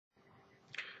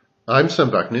I'm Sam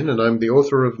Vaknin, and I'm the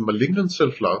author of Malignant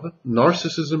Self-Love,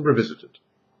 Narcissism Revisited.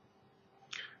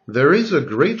 There is a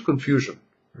great confusion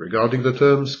regarding the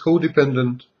terms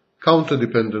codependent,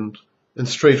 counterdependent, and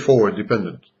straightforward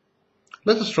dependent.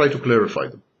 Let us try to clarify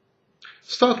them.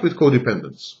 Start with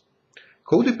codependence.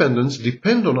 Codependents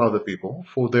depend on other people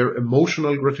for their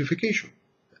emotional gratification,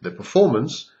 the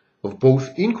performance of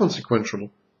both inconsequential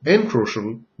and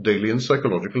crucial daily and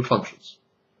psychological functions.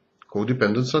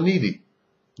 Codependents are needy,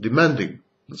 demanding,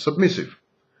 and submissive.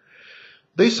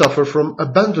 They suffer from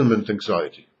abandonment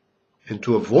anxiety, and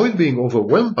to avoid being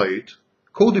overwhelmed by it,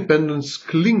 codependents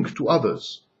cling to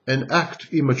others and act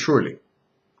immaturely.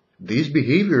 These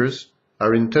behaviors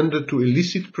are intended to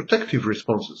elicit protective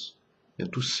responses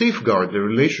and to safeguard their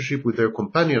relationship with their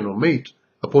companion or mate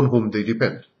upon whom they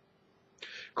depend.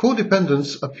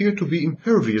 Codependents appear to be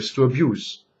impervious to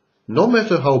abuse. No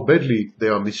matter how badly they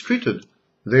are mistreated,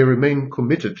 they remain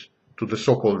committed to the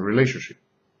so-called relationship.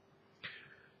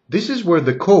 This is where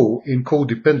the co in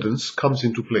codependence comes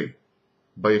into play.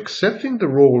 By accepting the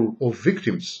role of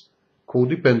victims,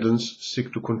 codependents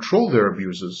seek to control their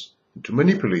abusers and to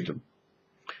manipulate them.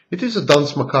 It is a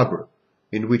danse macabre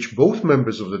in which both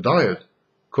members of the dyad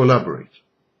collaborate.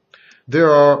 There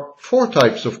are 4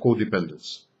 types of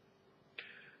codependence.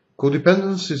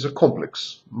 Codependence is a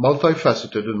complex,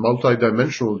 multifaceted and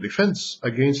multidimensional defense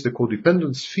against the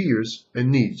codependent's fears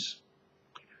and needs.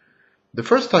 The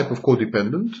first type of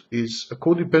codependent is a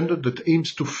codependent that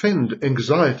aims to fend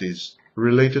anxieties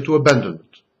related to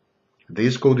abandonment.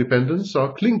 These codependents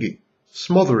are clingy,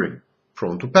 smothering,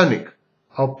 prone to panic,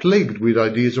 are plagued with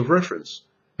ideas of reference,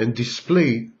 and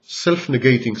display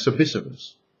self-negating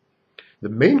submissiveness. The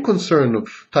main concern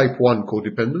of type 1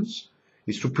 codependents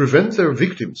is to prevent their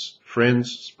victims,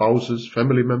 friends, spouses,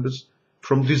 family members,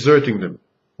 from deserting them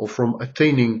or from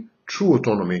attaining true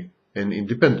autonomy and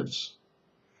independence.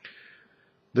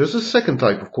 There's a second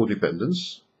type of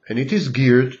codependence, and it is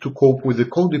geared to cope with the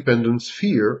codependent's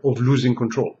fear of losing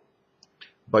control.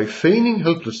 By feigning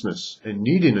helplessness and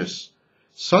neediness,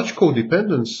 such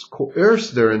codependents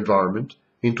coerce their environment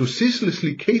into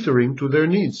ceaselessly catering to their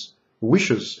needs,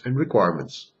 wishes, and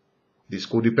requirements. These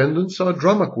codependents are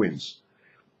drama queens,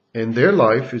 and their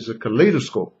life is a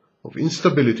kaleidoscope of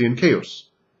instability and chaos.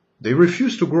 They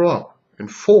refuse to grow up and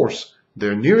force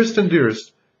their nearest and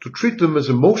dearest to treat them as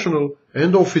emotional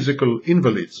and/or physical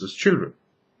invalids as children.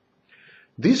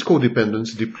 These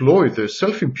codependents deploy their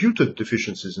self-imputed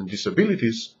deficiencies and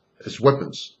disabilities as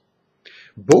weapons.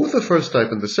 Both the first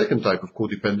type and the second type of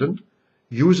codependent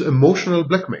use emotional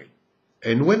blackmail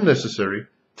and, when necessary,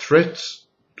 threats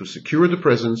to secure the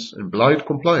presence and blind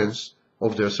compliance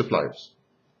of their suppliers.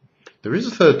 There is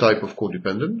a third type of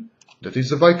codependent, that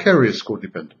is the vicarious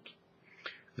codependent.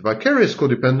 The vicarious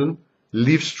codependent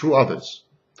lives through others.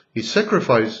 He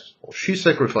sacrifices or she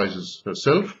sacrifices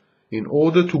herself in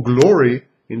order to glory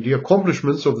in the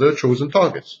accomplishments of their chosen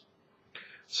targets.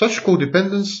 Such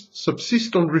codependents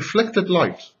subsist on reflected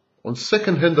light, on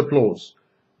second-hand applause,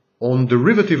 on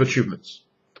derivative achievements.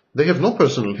 They have no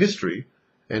personal history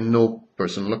and no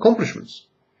personal accomplishments.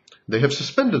 They have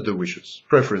suspended their wishes,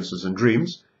 preferences, and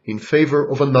dreams in favor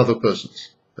of another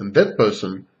person's, and that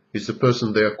person is the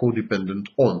person they are codependent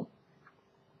on.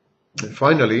 And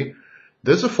finally,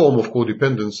 there's a form of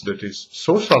codependence that is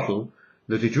so subtle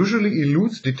that it usually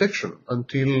eludes detection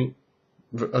until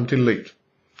late.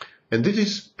 And it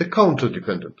is the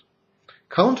counterdependent.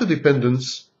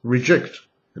 Counterdependents reject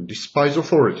and despise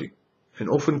authority and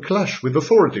often clash with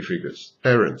authority figures,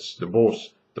 parents, the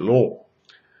boss, the law.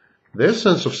 Their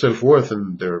sense of self-worth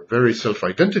and their very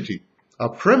self-identity are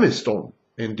premised on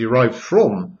and derived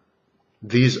from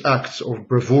these acts of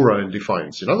bravura and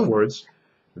defiance. In other words,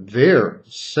 their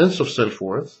sense of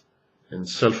self-worth and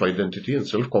self-identity and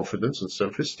self-confidence and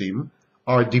self-esteem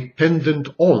are dependent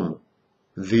on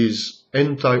these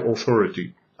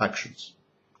anti-authority actions.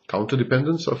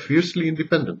 Counterdependents are fiercely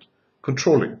independent,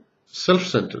 controlling,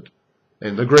 self-centered,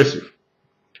 and aggressive.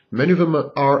 Many of them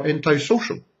are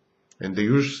antisocial, and they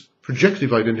use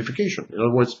projective identification. In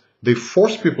other words, they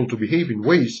force people to behave in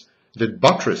ways that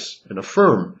buttress and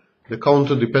affirm the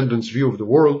counterdependent's view of the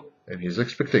world and his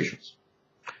expectations.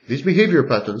 These behavior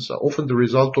patterns are often the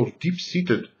result of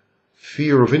deep-seated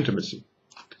fear of intimacy.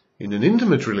 In an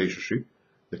intimate relationship,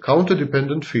 the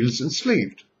counterdependent feels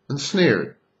enslaved,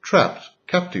 ensnared, trapped,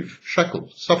 captive,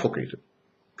 shackled, suffocated.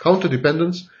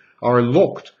 Counterdependents are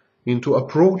locked into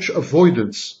approach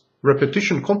avoidance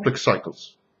repetition complex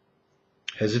cycles.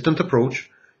 Hesitant approach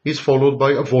is followed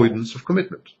by avoidance of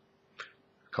commitment.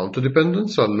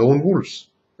 Counterdependents are lone wolves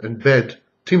and bad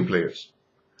team players.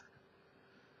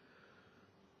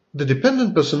 The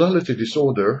dependent personality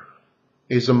disorder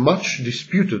is a much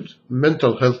disputed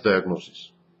mental health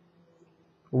diagnosis.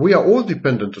 We are all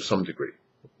dependent to some degree.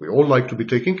 We all like to be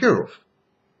taken care of.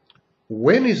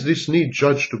 When is this need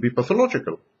judged to be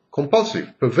pathological,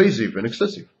 compulsive, pervasive, and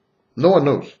excessive? No one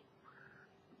knows.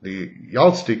 The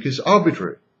yardstick is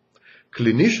arbitrary.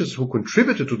 Clinicians who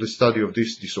contributed to the study of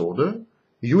this disorder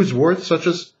use words such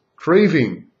as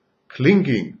craving,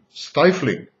 clinging,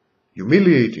 stifling,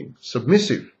 humiliating,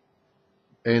 submissive,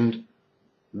 and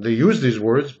they use these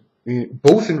words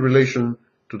both in relation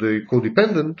to the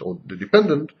codependent or the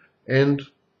dependent and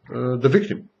the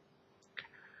victim.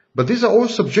 But these are all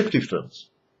subjective terms.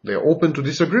 They are open to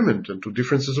disagreement and to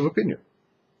differences of opinion.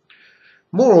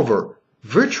 Moreover,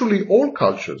 virtually all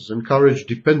cultures encourage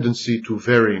dependency to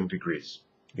varying degrees.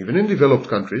 Even in developed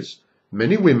countries,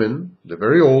 many women, the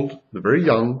very old, the very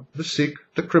young, the sick,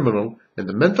 the criminal, and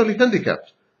the mentally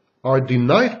handicapped, are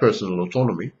denied personal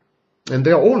autonomy, and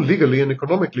they are all legally and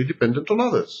economically dependent on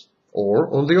others,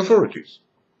 or on the authorities.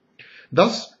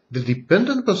 Thus, the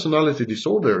dependent personality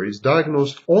disorder is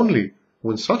diagnosed only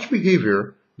when such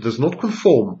behavior does not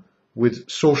conform with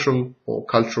social or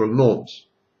cultural norms.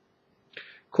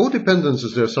 Codependents,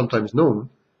 as they are sometimes known,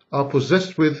 are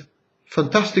possessed with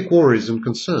fantastic worries and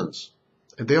concerns,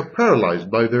 and they are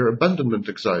paralyzed by their abandonment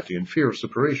anxiety and fear of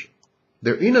separation.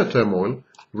 Their inner turmoil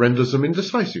renders them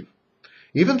indecisive.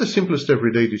 Even the simplest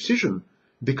everyday decision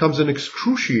becomes an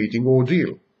excruciating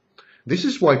ordeal. This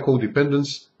is why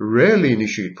codependents rarely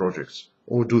initiate projects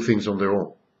or do things on their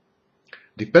own.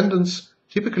 Dependents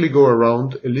typically go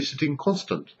around eliciting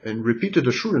constant and repeated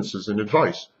assurances and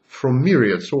advice from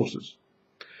myriad sources.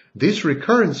 This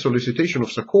recurrent solicitation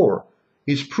of succor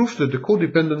is proof that the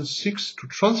codependent seeks to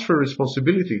transfer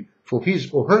responsibility for his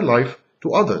or her life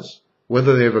to others,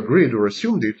 whether they have agreed or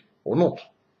assumed it or not.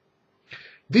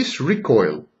 This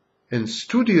recoil and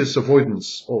studious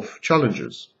avoidance of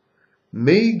challenges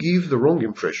may give the wrong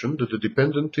impression that the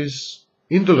dependent is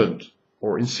indolent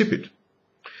or insipid.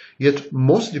 Yet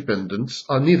most dependents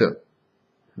are neither.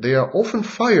 They are often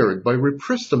fired by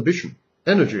repressed ambition,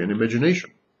 energy, and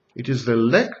imagination. It is their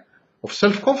lack of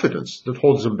self-confidence that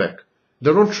holds them back.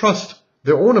 They don't trust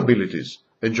their own abilities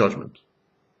and judgment.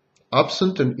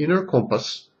 Absent an inner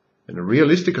compass and a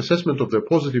realistic assessment of their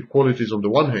positive qualities on the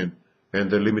one hand and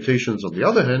their limitations on the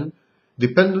other hand,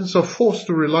 dependents are forced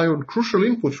to rely on crucial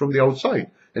input from the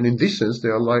outside, and in this sense they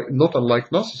are not unlike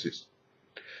narcissists.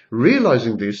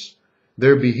 Realizing this,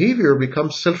 their behavior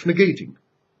becomes self-negating.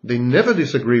 They never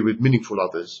disagree with meaningful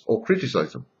others or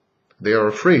criticize them. They are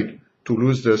afraid to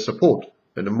lose their support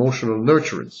and emotional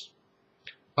nurturance.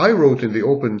 I wrote in the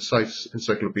Open Science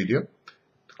Encyclopedia,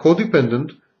 the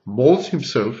codependent molds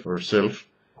himself or herself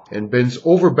and bends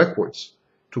over backwards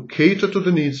to cater to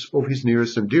the needs of his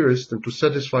nearest and dearest and to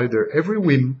satisfy their every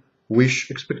whim,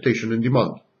 wish, expectation, and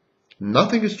demand.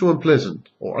 Nothing is too unpleasant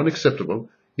or unacceptable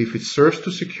if it serves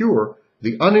to secure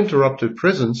the uninterrupted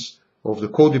presence of the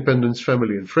codependent's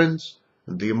family and friends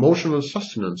and the emotional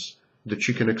sustenance that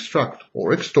she can extract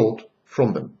or extort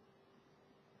from them.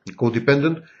 The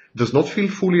codependent does not feel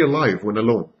fully alive when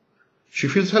alone. She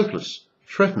feels helpless,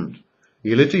 threatened,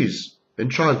 ill at ease,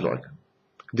 and childlike.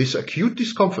 This acute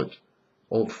discomfort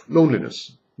of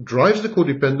loneliness drives the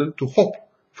codependent to hop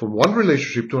from one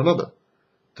relationship to another.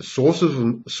 The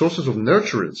sources of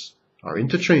nurturance are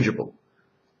interchangeable.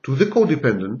 To the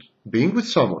codependent, being with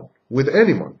someone, with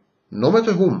anyone, no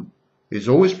matter whom, is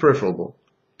always preferable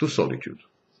to solitude.